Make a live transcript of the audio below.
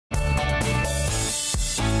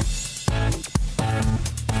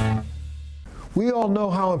We all know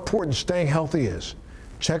how important staying healthy is.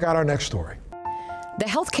 Check out our next story. The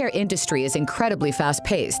healthcare industry is incredibly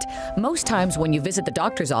fast-paced. Most times when you visit the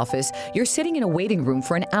doctor's office, you're sitting in a waiting room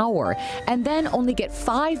for an hour and then only get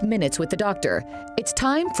 5 minutes with the doctor. It's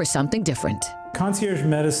time for something different. Concierge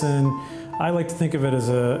medicine, I like to think of it as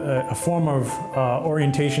a form of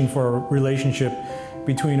orientation for a relationship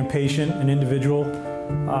between a patient, an individual,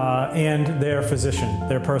 and their physician,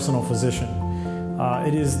 their personal physician.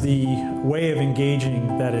 It is the way of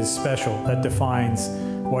engaging that is special, that defines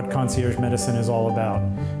what concierge medicine is all about.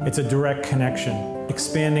 It's a direct connection,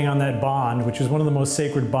 expanding on that bond, which is one of the most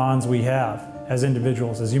sacred bonds we have as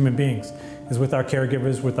individuals, as human beings, is with our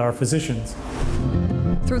caregivers, with our physicians.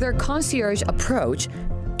 Through their concierge approach,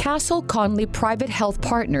 Castle Conley Private Health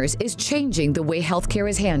Partners is changing the way healthcare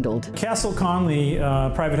is handled. Castle Conley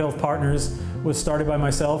Private Health Partners was started by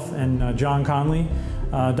myself and John Conley.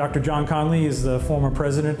 Dr. John Conley is the former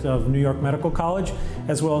president of New York Medical College,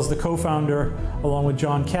 as well as the co-founder, along with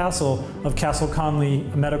John Castle, of Castle Conley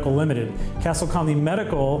Medical Limited. Castle Conley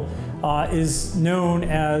Medical is known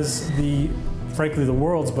as frankly the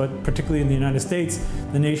world's, but particularly in the United States,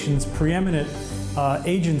 the nation's preeminent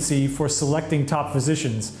agency for selecting top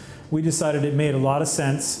physicians. We decided it made a lot of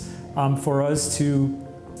sense for us to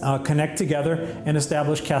connect together and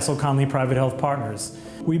establish Castle Conley Private Health Partners.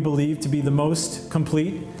 We believe to be the most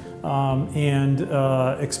complete and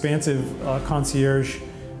expansive concierge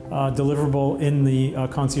deliverable in the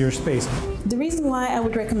concierge space. The reason why I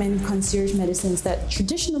would recommend concierge medicine is that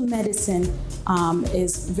traditional medicine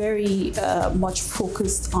is very much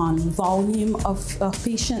focused on volume of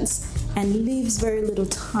patients and leaves very little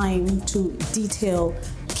time to detail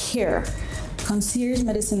care. Concierge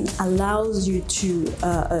medicine allows you to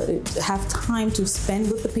have time to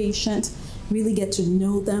spend with the patient, really get to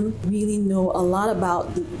know them, really know a lot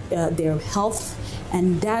about their health,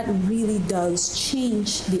 and that really does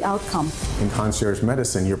change the outcome. In concierge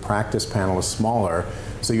medicine, your practice panel is smaller,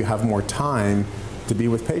 so you have more time to be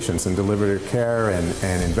with patients and deliver their care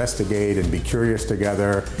and investigate and be curious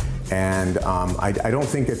together. And I don't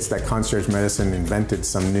think it's that concierge medicine invented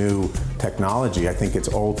some new technology. I think it's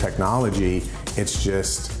old technology. It's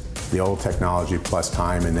just the old technology plus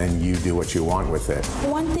time, and then you do what you want with it.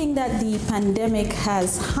 One thing that the pandemic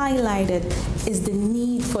has highlighted is the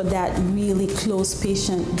need for that really close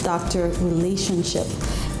patient-doctor relationship.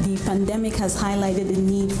 The pandemic has highlighted the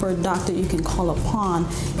need for a doctor you can call upon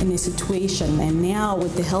in a situation. And now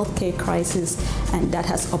with the healthcare crisis, and that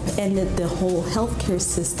has upended the whole healthcare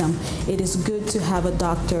system, it is good to have a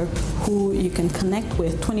doctor who you can connect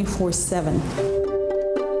with 24/7.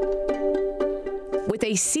 With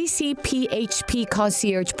a CCPHP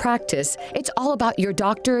concierge practice, it's all about your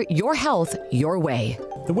doctor, your health, your way.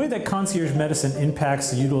 The way that concierge medicine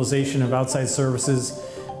impacts the utilization of outside services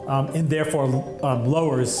and therefore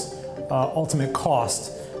lowers ultimate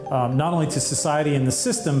cost, not only to society and the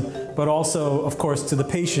system, but also, of course, to the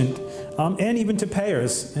patient and even to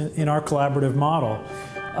payers in our collaborative model.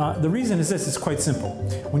 The reason is this: it's quite simple.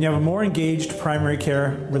 When you have a more engaged primary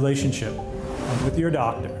care relationship with your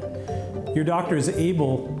doctor is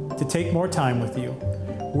able to take more time with you,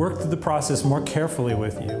 work through the process more carefully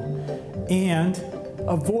with you, and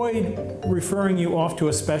avoid referring you off to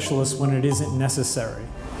a specialist when it isn't necessary.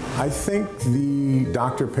 I think the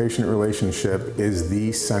doctor-patient relationship is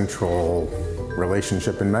the central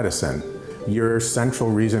relationship in medicine. Your central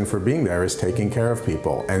reason for being there is taking care of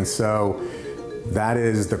people. And so that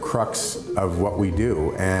is the crux of what we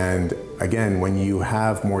do. And again, when you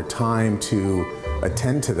have more time to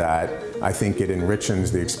attend to that, I think it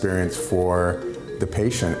enriches the experience for the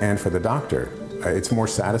patient and for the doctor. It's more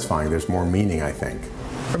satisfying. There's more meaning, I think.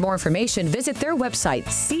 For more information, visit their website,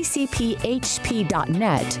 ccphp.net,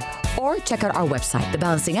 or check out our website,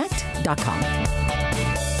 thebalancingact.com.